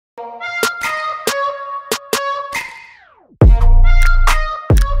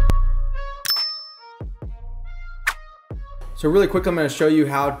So really quick, I'm going to show you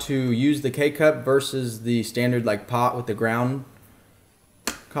how to use the K-Cup versus the standard like pot with the ground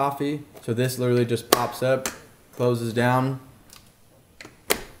coffee. So this literally just pops up, closes down.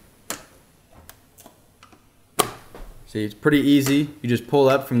 See, it's pretty easy. You just pull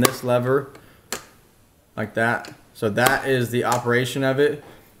up from this lever like that. So that is the operation of it.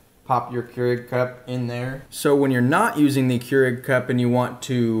 Pop your Keurig cup in there. So when you're not using the Keurig cup and you want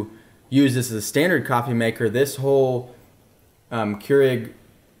to use this as a standard coffee maker, this whole Keurig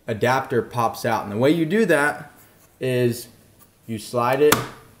adapter pops out. And the way you do that is you slide it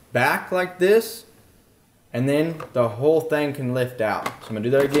back like this, and then the whole thing can lift out. So I'm gonna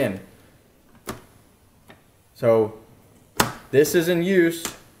do that again. So this is in use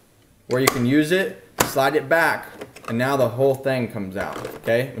where you can use it, slide it back, and now the whole thing comes out.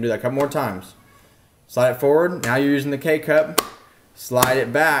 Okay, I'm gonna do that a couple more times. Slide it forward, now you're using the K-Cup, slide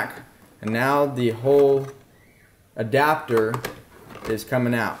it back, and now the whole adapter is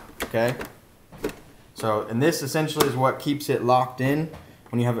coming out, okay? So, and this essentially is what keeps it locked in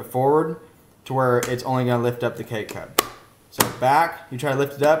when you have it forward to where it's only gonna lift up the K-Cup. So back, you try to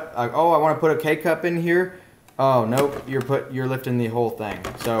lift it up, like, oh, I wanna put a K-Cup in here. Oh, nope, you're lifting the whole thing.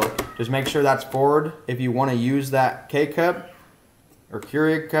 So just make sure that's forward if you wanna use that K-Cup or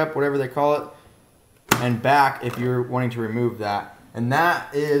Keurig cup, whatever they call it, and back if you're wanting to remove that. And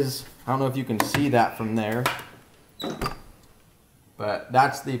that is, I don't know if you can see that from there, but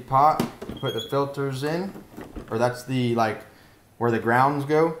that's the pot you put the filters in, or that's the like where the grounds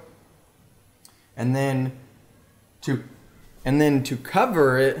go. And then to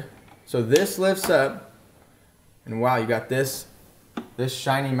cover it, so this lifts up, and wow, you got this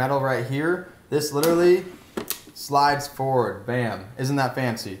shiny metal right here. This literally slides forward. Bam! Isn't that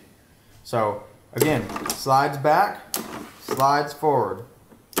fancy? So again, slides back, slides forward,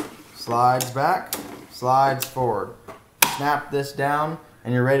 slides back, slides forward. Snap this down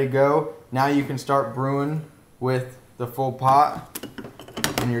and you're ready to go. Now you can start brewing with the full pot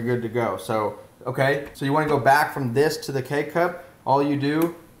and you're good to go. So, okay, so you want to go back from this to the K-Cup. All you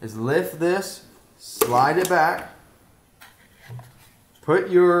do is lift this, slide it back,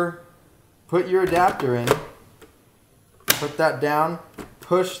 put your adapter in, put that down,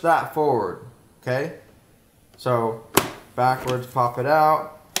 push that forward, okay? So backwards, pop it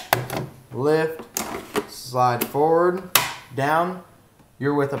out, lift, slide forward, down.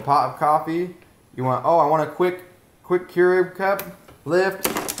 You're with a pot of coffee. You want, oh, I want a quick Keurig cup.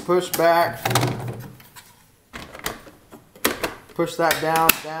 Lift, push back, push that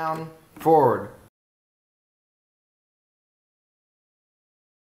down, forward.